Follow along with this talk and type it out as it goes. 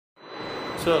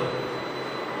चलो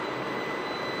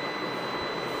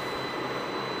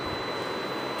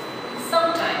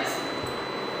sometimes.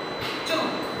 2.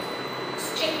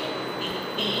 Stick the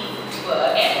E to a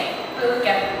N will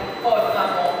get vodka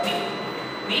or me.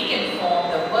 We can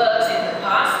form the verbs in the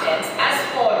past tense as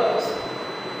follows.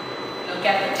 Look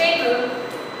at the table.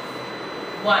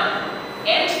 1.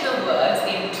 End the words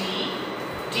in D,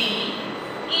 D,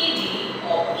 ED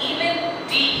or even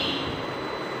DE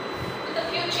with a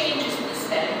few changes to the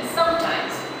spelling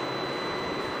sometimes.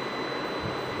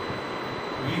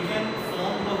 we can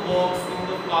form the verbs in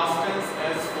the past tense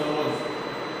as follows.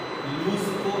 lose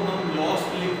को हम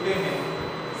lost लिखते हैं,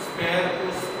 spare को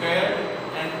spared,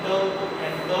 enter को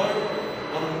entered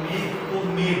और make को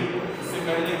made. इससे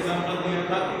पहले एग्जांपल दिया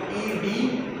था कि ED,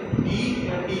 E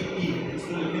या DE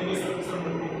इसको लिखने में सब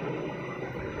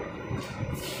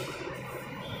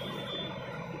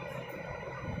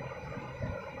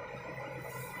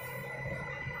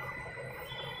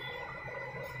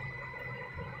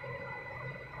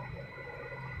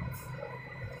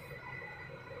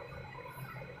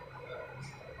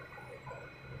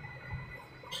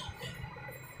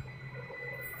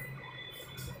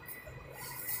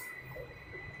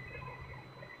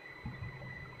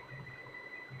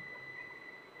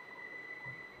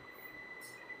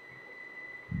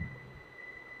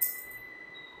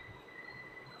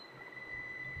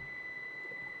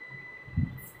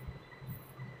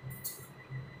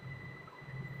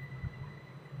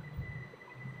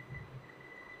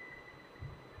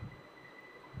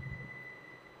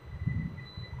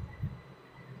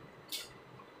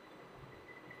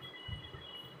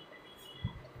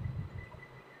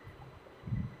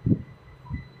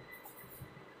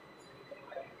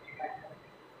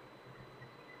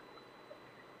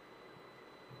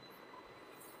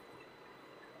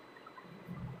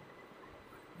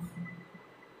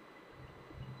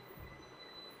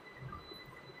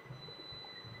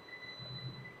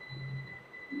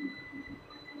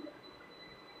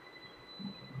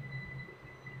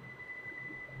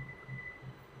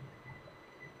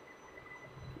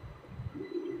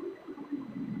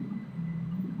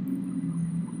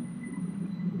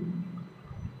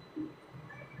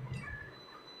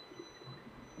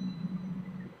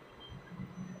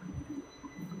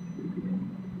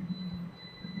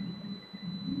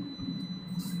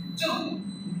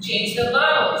Change the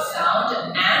vowel sound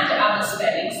and other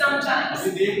spelling sometimes.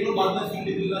 3.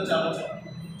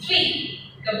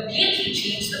 Completely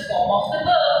change the form of the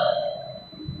verb.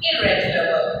 Irregular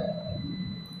verb.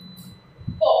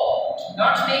 4. Do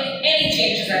not make any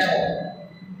changes at all.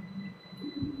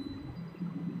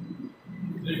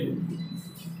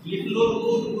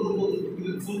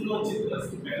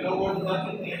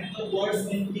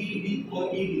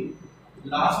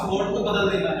 Last word को बदल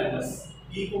देना है बस.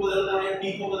 E को बदलना है, T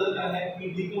को बदलना है,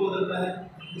 D को बदलना है,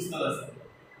 इस तरह से.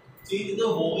 Change the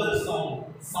vowel sound,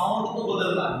 sound को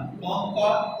बदलना है. कॉम का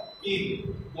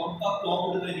इन, कॉम का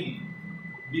कॉम्ड नहीं,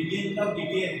 बिगिन का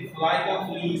बिगेन, फ्लाई का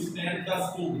फ्ली, स्टैंड का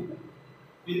स्टूड.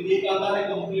 फिर एक आता है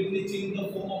completely change the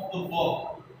form of the verb.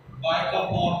 Bye का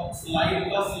बॉट,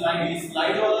 स्लाइड का स्लाइड.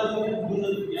 स्लाइड वाला जो है भूल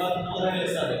याद न रहे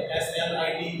ऐसा है,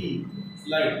 SLIDE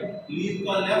स्लाइड. लीव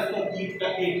का लेफ्ट और ईट का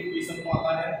एट, ये सब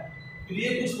आता है. ये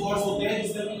कुछ वर्ड्स होते हैं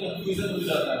जिससे हमें कंफ्यूजन हो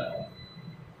जाता है.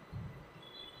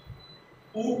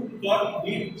 Put, cut,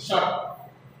 hit, shut,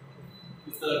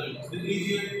 इस तरह के लिख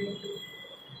लीजिए.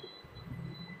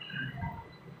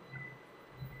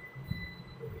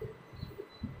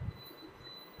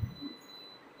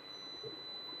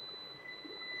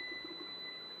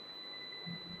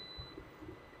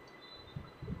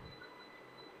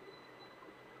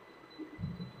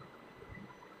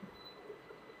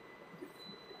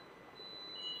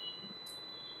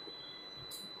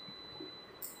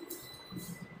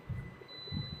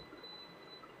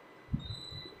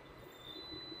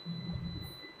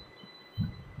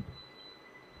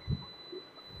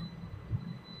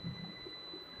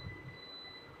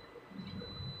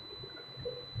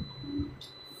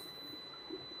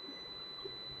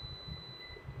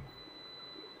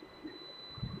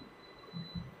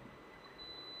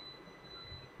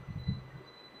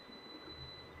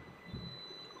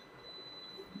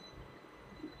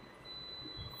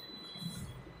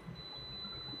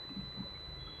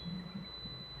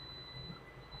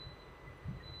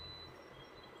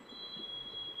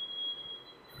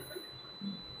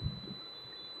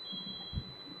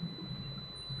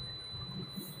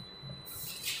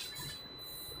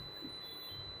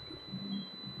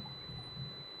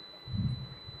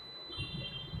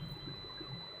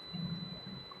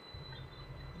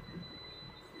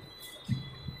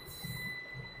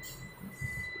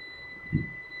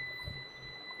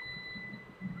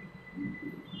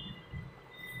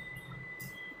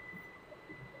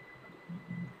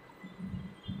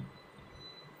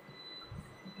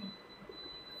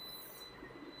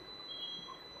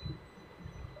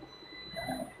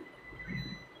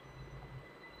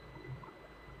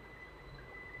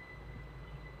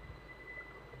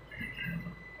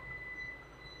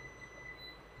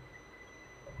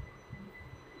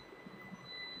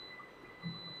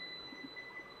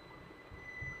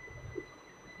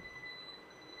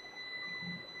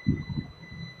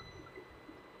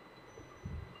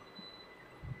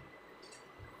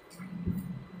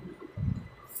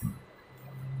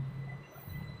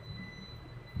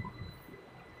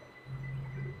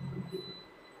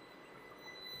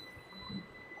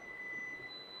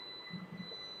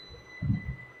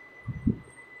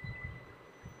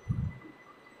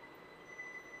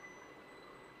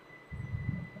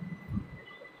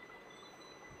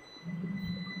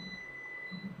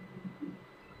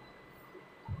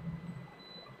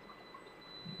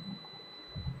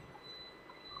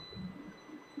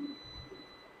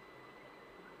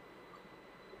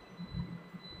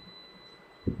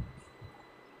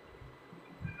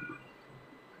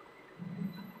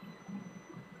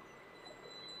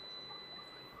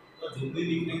 जल्दी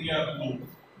लिख लेंगे आप लोग।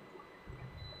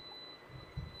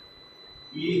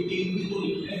 ये 3 भी तो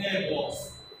लिखने हैं बॉक्स।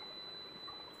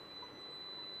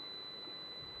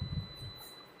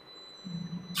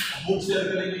 बुक शेयर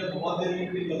करेंगे बहुत देर में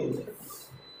क्लिक करोगे।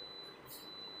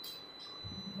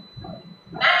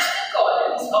 Match the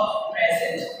columns of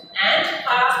present and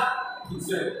past. खुद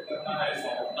से करना है ऐसा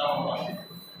अपना होगा।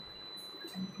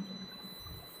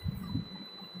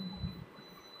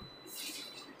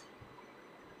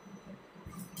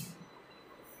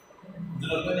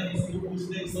 जरूरत नहीं किसी को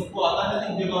पूछने, सबको आता है ना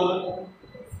ये वाला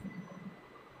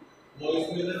वॉइस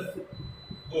में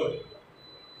गुड।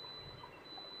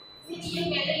 ये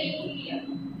मैंने लिख लिया।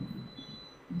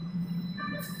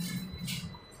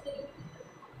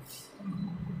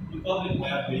 रिपब्लिक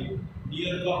मैप में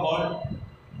ईयर का हॉट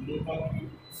लोग का क्यू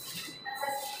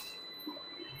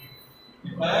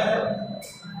लिखाया है।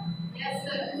 Yes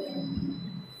sir.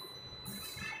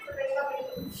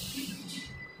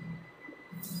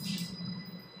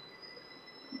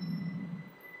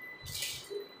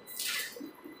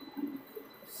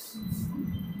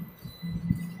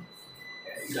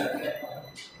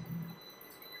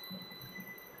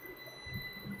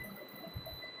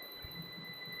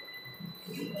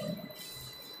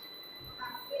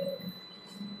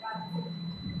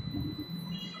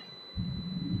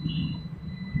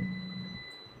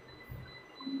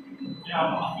 क्या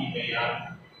बाकी है यार?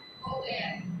 हो गया।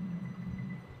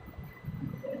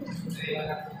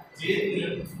 ये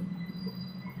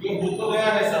हो तो गया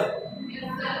है सब। Yes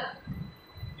sir.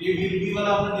 ये विल बी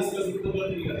वाला हमने डिस्कस तो कर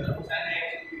लिया था।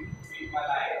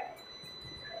 वाला है।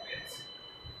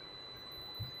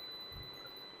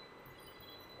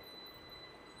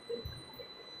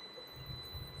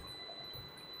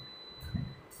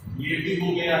 ये भी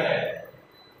हो गया है।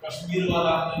 कश्मीर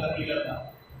वाला हमने कर लिया था।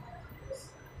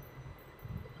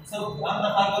 सब ध्यान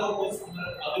रखा करो, कोई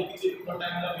आगे पीछे थोड़ा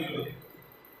टाइम ना भी हो।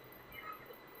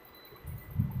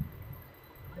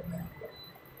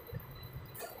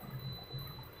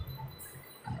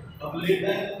 अब लेट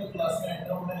है तो क्लास में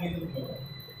एंटर होने नहीं दूंगा,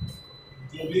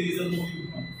 जो भी रीजन होगी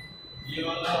ये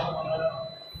वाला हमारा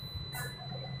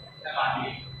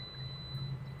आगे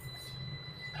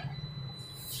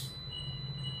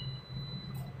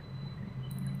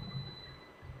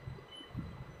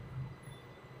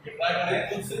ट्राई करें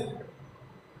खुद से।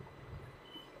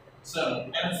 चलो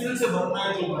पेंसिल से भरना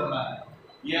है जो भरना है,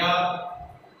 या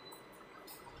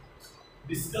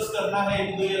डिस्कस करना है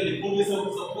एक दो, या लिखोगे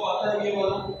सबको आता है ये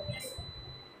वाला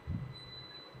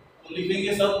तो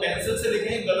लिखेंगे सब पेंसिल से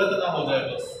लिखेंगे, गलत ना हो जाए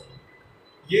बस।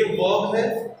 ये वर्ब है,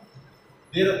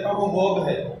 दे रखा वो वर्ब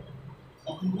है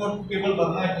और तुमको केवल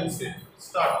भरना है खुद से।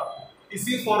 स्टार्ट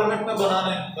इसी फॉर्मेट में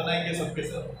बनाएंगे सबके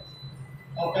सब,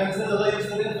 और पेंसिल ज्यादा यूज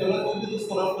करें, गलत होगी तो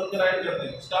उसको रफ करके राइट कर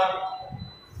देंगे। स्टार्ट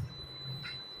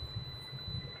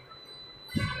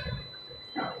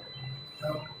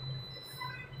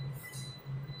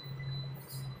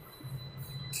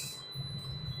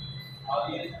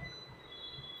आगे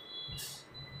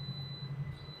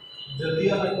जल्दी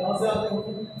आना। कहां से आते हो?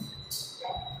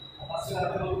 कहां से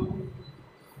आते हो?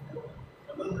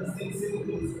 मतलब से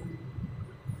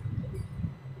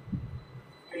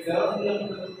ज्यादा से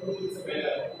पहले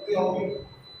ओके होगी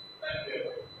टाइम पे।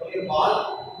 और ये बाल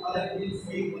हमारे लिए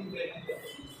स्वीप बनते हैं।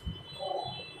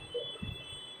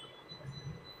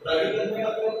 ड्राइविंग करने का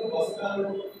तो बस का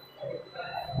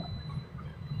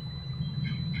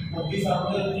वो भी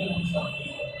सामने रखने हम सामने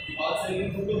बात सही है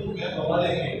तो मैं बता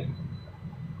देंगे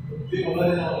भी बता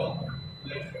देना होगा।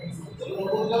 चलो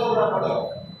नोट करो बड़ा पढ़ो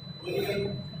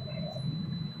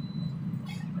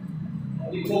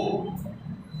लिखो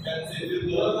कैसे फिर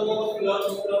गलत होगा तो फिर आप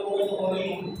पूरा होगा तो होना ही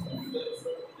होगा।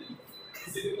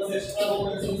 किसी के पास एक्स्ट्रा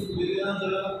होगा तो उसको दे देना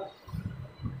जरा।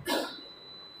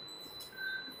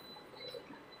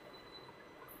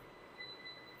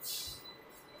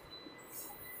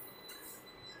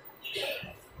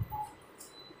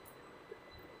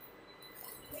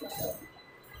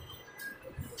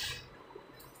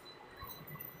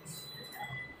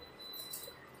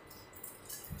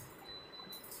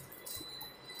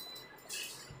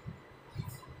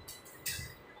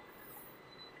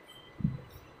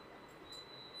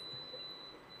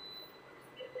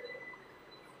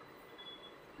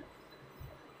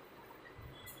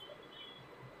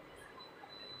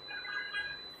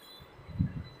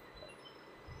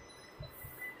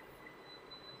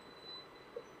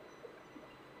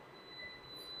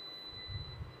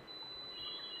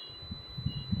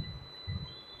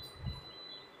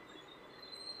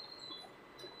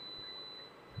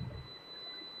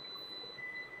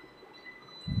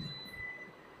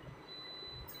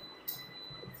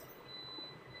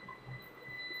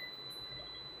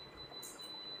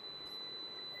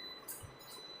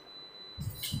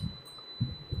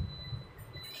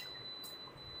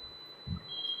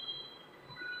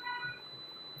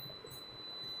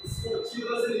 इसको अच्छी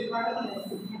तरह से लिखा है ना,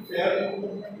 फेयर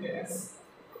यस,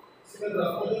 इसमें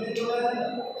रफ तो नहीं बनाया है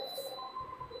ना,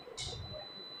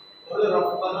 और रफ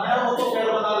बनाया हो तो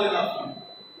फेयर बना लेना आपने।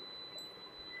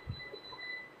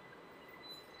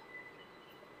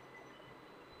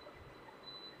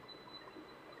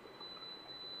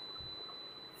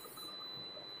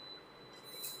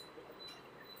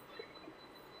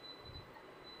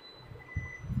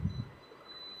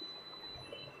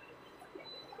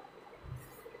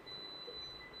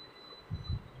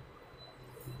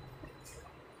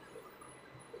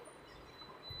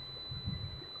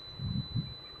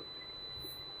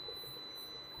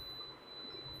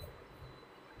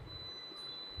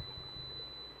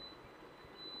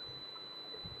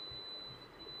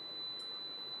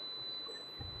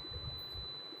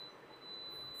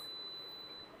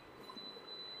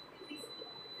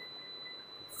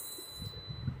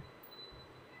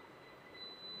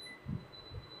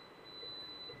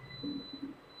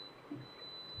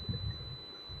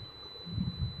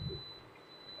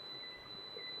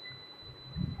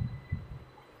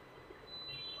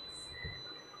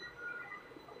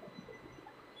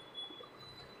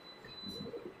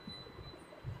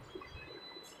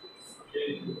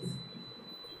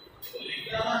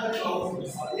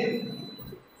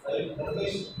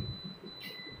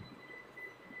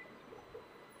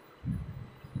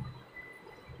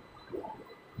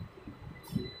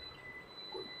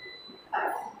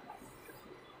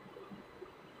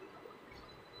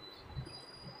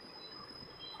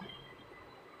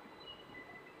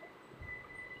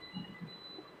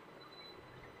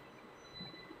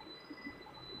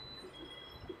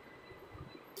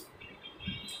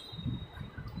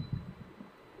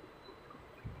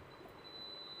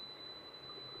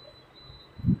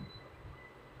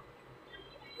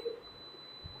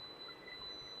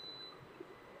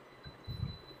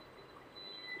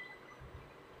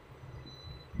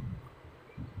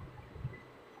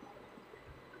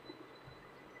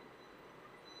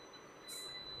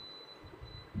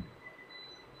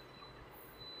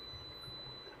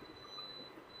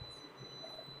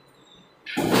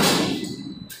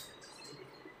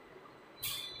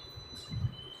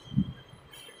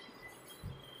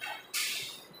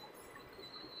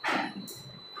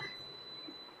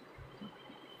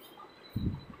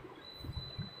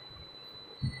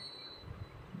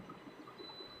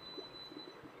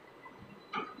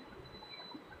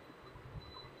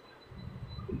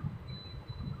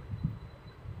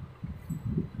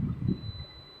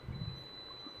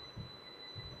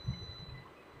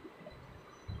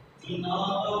 जो ना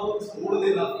आता वो छोड़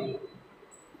देना चाहिए,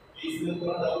 इसमें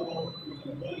थोड़ा डाउट हो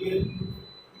बोलिए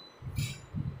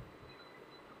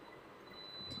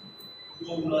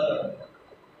जो बुला रहा है।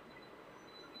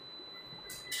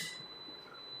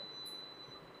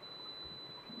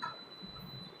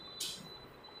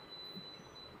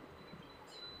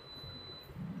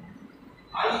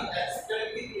 I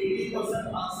expect कि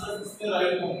 80% आंसर इसमें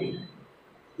राइट होंगे।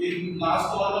 ये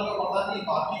लास्ट वाला का पता नहीं,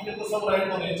 बाकी के तो सब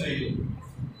राइट होने चाहिए।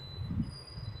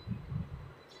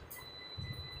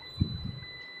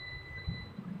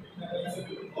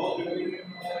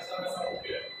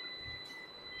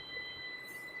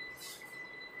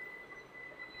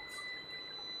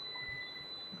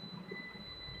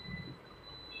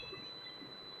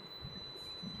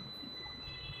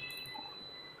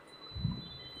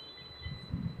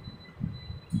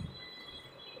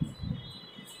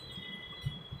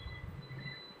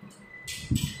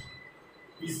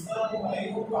 इसका तो भाई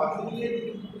वो काफी है,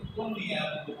 कौन नहीं है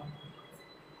आपको?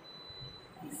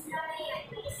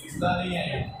 इसका नहीं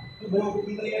है तो वो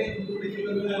कितनी है तो देखिए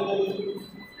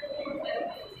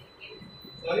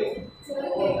सॉरी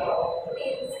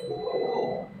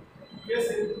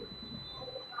कैसे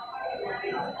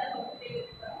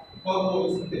कब बोल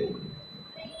सकते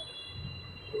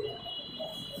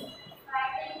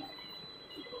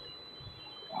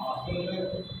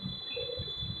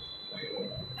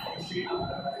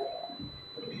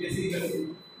कैसे करते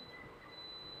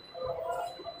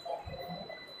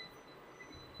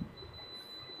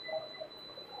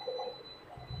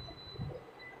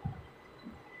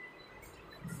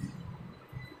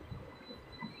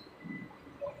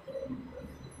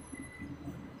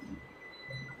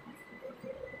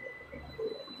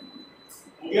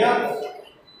गया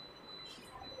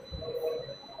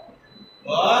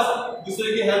बस,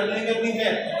 दूसरे की हेल्प नहीं करनी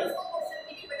है।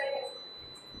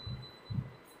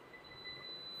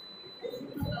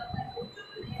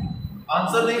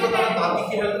 आंसर नहीं बताना, बाकी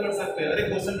की हेल्प कर सकते हैं। अरे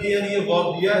क्वेश्चन दिया नहीं, ये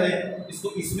वर्ब दिया है, इसको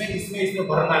इसमें इसमें इसमें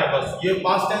भरना है बस। ये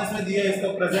पास्ट टेंस में दिया है, इसका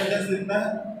प्रेजेंट टेंस लिखना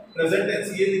है, प्रेजेंट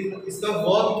टेंस ये लिखना। इसका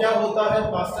वर्ब क्या होता है?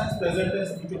 Past tense, present tense,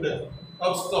 future tense.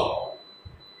 अब स्टॉप,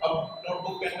 अब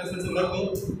कैनवस में सब रख दो।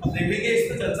 अब देखेंगे इस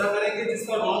पे चर्चा करेंगे,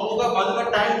 जिसका रॉन्ग होगा बाद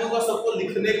में टाइम दूंगा सबको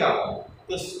लिखने का,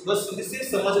 तो बस इसे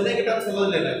समझने के टाइम समझ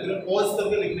लेना है, फिर पॉज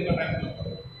करके लिखने का टाइम दूंगा।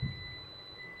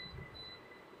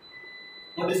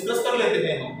 तो डिस्कस कर लेते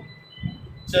हैं हम।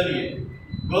 चलिए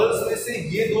गर्ल्स में से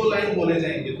ये दो लाइन बोले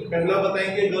जाएंगे, तो पहला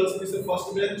बताएंगे गर्ल्स में से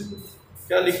फर्स्ट बेंच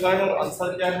क्या लिखा है और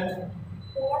आंसर क्या है।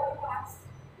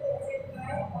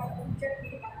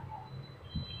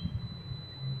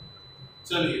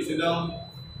 चलिए सीधा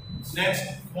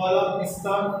नेक्स्ट वाला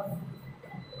किसका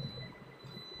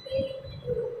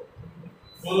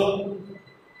बोलो।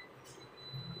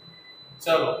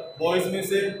 चलो बॉयज में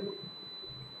से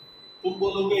तुम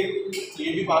बोलोगे,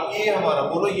 ये भी बाकी है हमारा,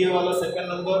 बोलो ये वाला सेकंड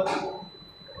नंबर।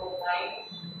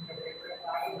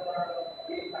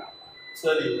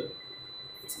 चलिए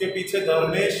इसके पीछे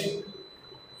धर्मेश,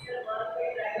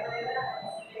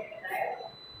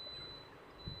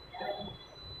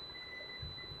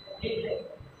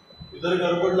 इधर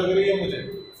गड़बड़ लग रही है मुझे।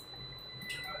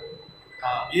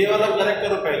 हाँ ये वाला करेक्ट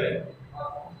करो पहले।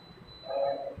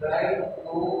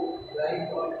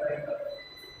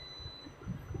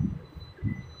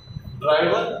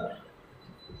 ड्राइवर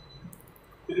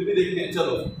फिर भी देखते हैं,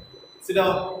 चलो सीधा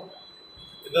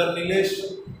इधर नीलेश,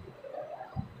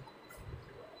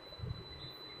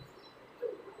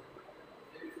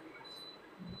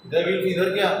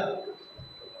 इधर क्या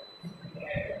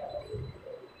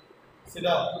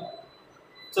सीधा।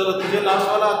 चलो तुझे लास्ट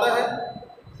वाला आता है,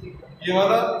 ये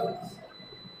वाला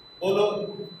बोलो।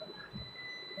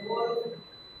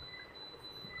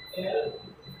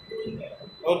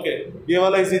 ओके ये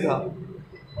वाला इजी था।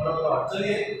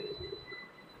 चलिए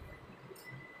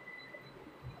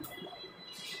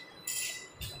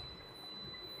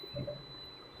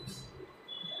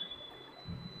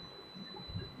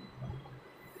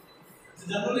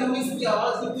जनरली हमें इसकी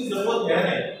आवाज की कोई जरूरत है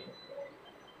नहीं,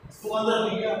 इसको अंदर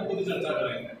रखेंगे, हम खुद चर्चा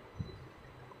करेंगे।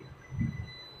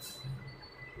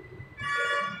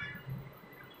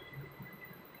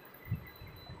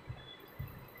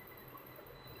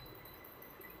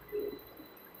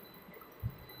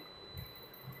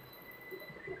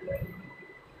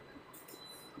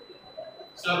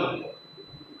 चलो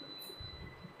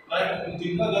राइट,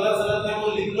 जिनका गलत है वो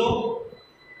लिख लो,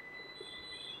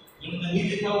 जो नहीं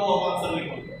लिखा वो आंसर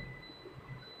लिखो।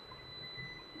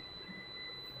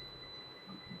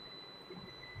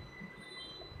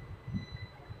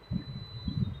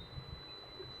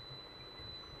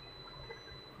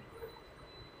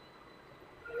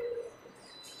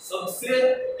 सबसे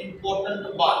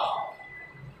इंपॉर्टेंट बात,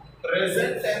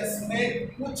 प्रेजेंट टेंस में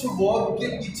कुछ वर्ब के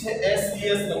पीछे एस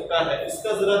लगता है,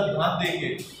 इसका जरा ध्यान देंगे।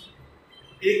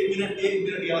 एक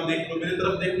मिनट यहाँ देख लो, मेरी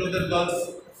तरफ देख लो इधर गर्ल्स,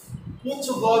 कुछ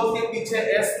वर्ब के पीछे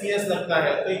एस लगता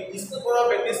है, तो इसको थोड़ा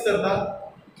प्रैक्टिस करना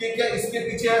कि क्या इसके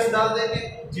पीछे एस डाल देंगे,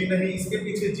 जी नहीं, इसके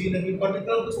पीछे जी नहीं,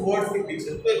 पर्टिकुलर कुछ वर्ड्स के पीछे।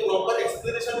 तो एक प्रॉपर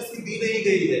एक्सप्लेनेशन इसकी दी नहीं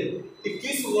गई है कि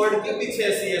किस वर्ड के पीछे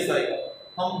एस आएगा।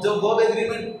 हम जब वर्ब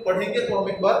एग्रीमेंट पढ़ेंगे तो हम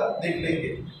एक बार देख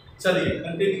लेंगे। चलिए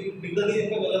कंटिन्यू, लिखिए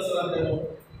इनका गलत सवाल है वो।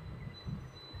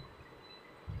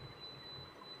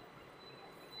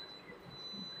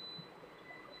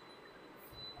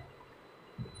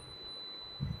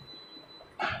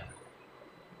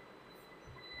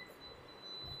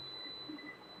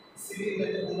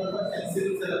 मैंने बोला था पेंसिल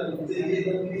से रखो, मुझे ये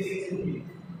गलती नहीं चाहिए।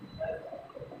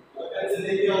 ऐसे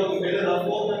लेके आओ, पहले रफ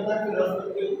करना है, फिर रफ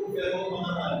करके उसको क्या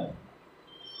बनाना है।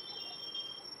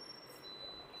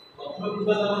 मैं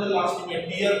पूछा था मैंने लास्ट में,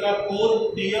 टीयर का कोर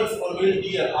टीयर्स और विल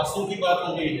टीयर, आंसू की बात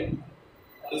हो गई है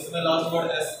और इसमें लास्ट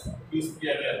वर्ड एस यूज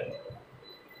किया गया है।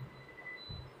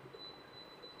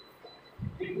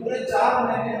 पूरे 4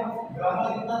 महीने हम ग्रामर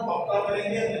इतना पक्का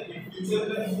करेंगे, फ्यूचर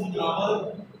में हम ग्रामर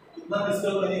इतना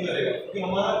डिस्टर्ब नहीं करेगा, क्योंकि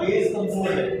हमारा बेस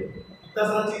कमजोर है, इतना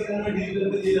सारा चीजें हमें डील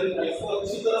करके दे रखा है, इसको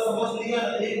अच्छी तरह समझ लिया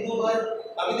ना, एक दो बार।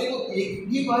 अभी देखो एक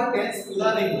भी बार टेंस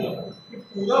पूरा नहीं हुआ,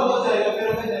 पूरा हो जाएगा फिर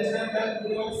हमें नेक्स्ट टाइम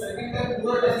पूरा सेकंड टाइम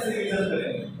पूरा टेंस रिवीजन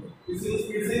करेंगे, इससे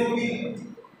स्पीड से होगी,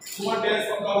 पूरा टेंस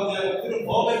पक्का हो जाएगा। फिर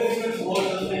वर्ब एग्रीमेंट बहुत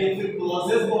जरूरी है, फिर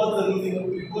क्लॉजेस बहुत जरूरी है,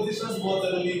 प्रीपोजिशंस बहुत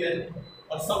जरूरी है,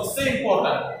 और सबसे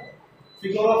इंपॉर्टेंट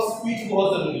फिगर ऑफ स्पीच बहुत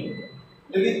जरूरी है।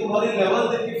 लेकिन तुम्हारी लेवल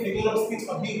देख के फिगर ऑफ स्पीच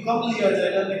अभी कम लिया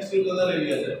जाएगा, नेक्स्ट ईयर ज्यादा ले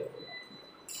लिया जाएगा।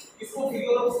 इसको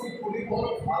फिगर ऑफ स्पीच थोड़ी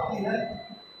बहुत आती है,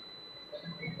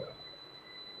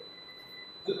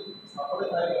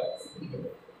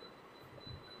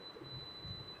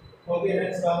 ओके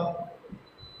नेक्स्ट काम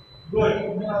गुड।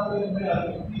 मैं आपको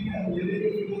ठीक है, हम ये देखिए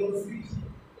figure of speech.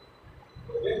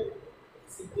 Okay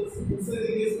simple से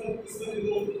देखिए इसमें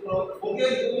फिगर ऑफ स्पीच ओके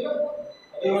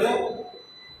ये बढ़िया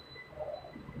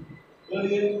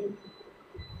बोलिए।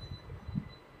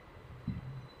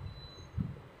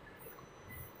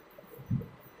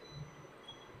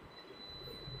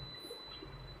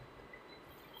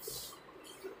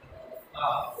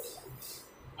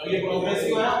 ये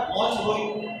प्रोग्रेसिव है,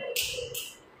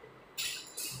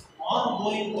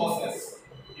 ongoing process.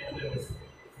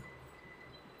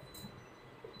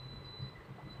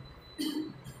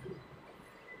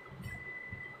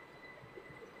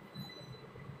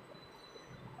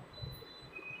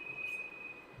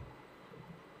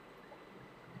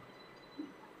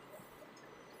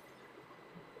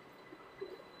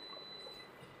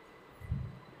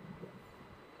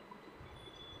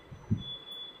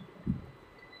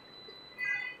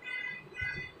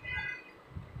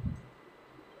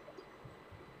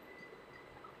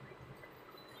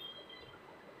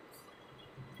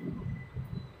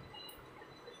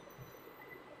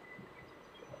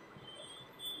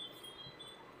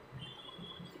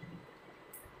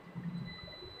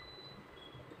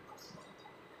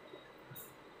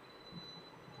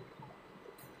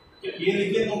 ये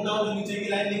लिखिए, नोट डाउन जो नीचे की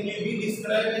लाइन लिखिए, we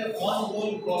describe an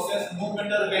ongoing process no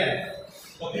matter when,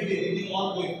 कभी भी एनीथिंग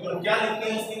ऑनगोइंग, पर क्या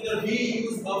लिखते हैं उसके अंदर, we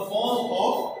use the form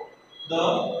of the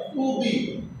to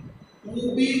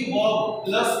be verb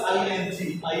plus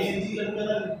ING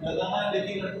लगाना है,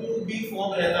 लेकिन टू बी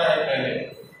फॉर्म रहता है पहले,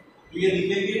 तो ये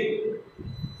लिखेंगे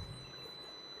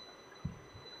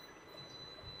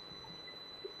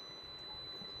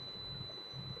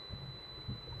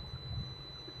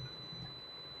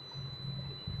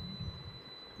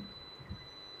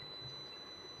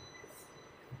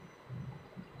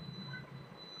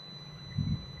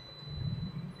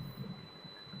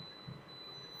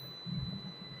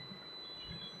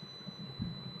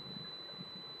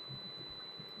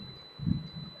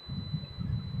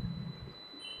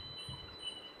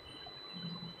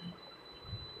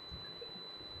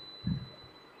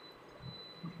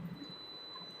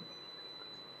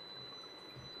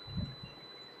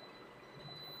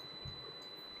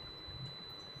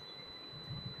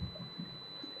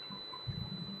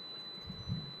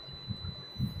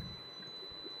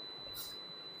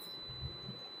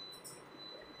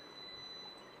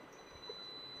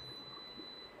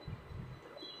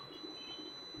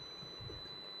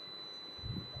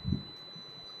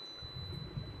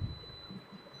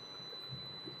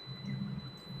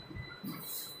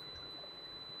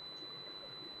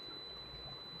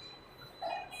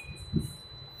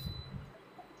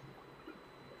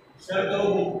शेयर करो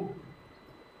बुक,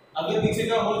 आगे पीछे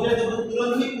का हो जाए तो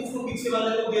तुरंत ही उसको पीछे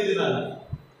वाले को दे देना है,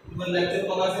 तुम्हें लेक्चर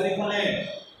पढ़ा से दिखाने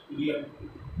लिया।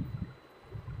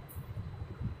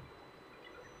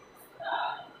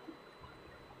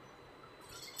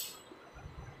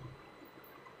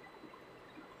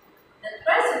 The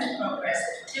present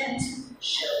progressive tense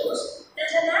shows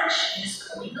that an action is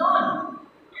going on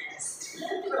and is still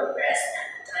in progress at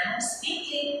the time of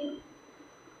speaking.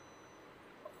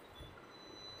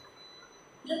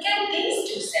 Look at these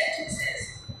two sentences.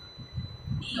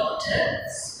 The otter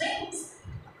swings.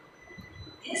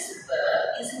 This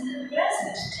verb is in the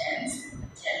present tense,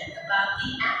 telling about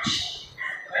the action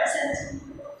at present.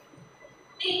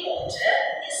 The otter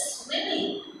is swimming.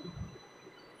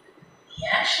 The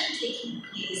action taking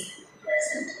place in the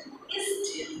present is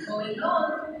still going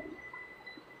on.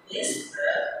 This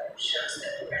verb shows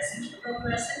the present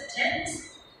progressive tense.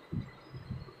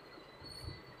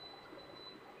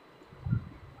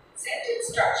 Sentence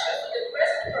structure for the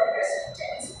present progressive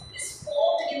tense is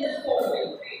formed in the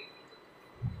following way.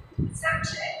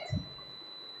 Subject,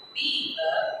 be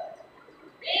verb,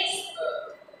 base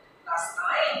verb, plus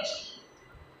ing,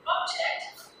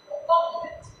 object or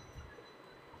complement.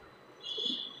 He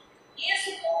is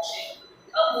watching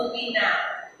a movie now.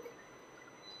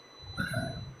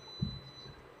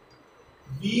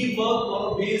 B verb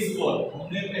और base verb,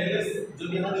 हमने पहले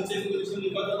जब यहाँ नीचे question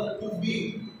लिखा था to be,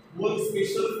 वो एक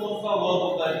स्पेशल फॉर्म का वर्ब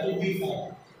होता है, टू बी फॉर्म,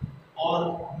 और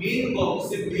मेन वर्ब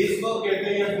से बेस वर्ब कहते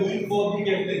हैं या डूइंग वर्ब भी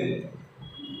कहते हैं,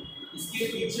 इसके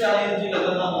पीछे आईएनजी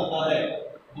लगाना होता है।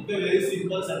 ओके, वेरी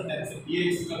सिंपल सेंटेंस, ये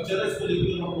एक स्ट्रक्चर है, इसको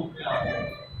लिखिए नोटबुक में आता है,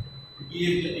 ये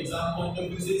एग्जाम पॉइंट ऑफ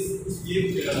व्यू से ये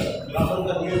ग्रामर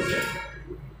का रूल है।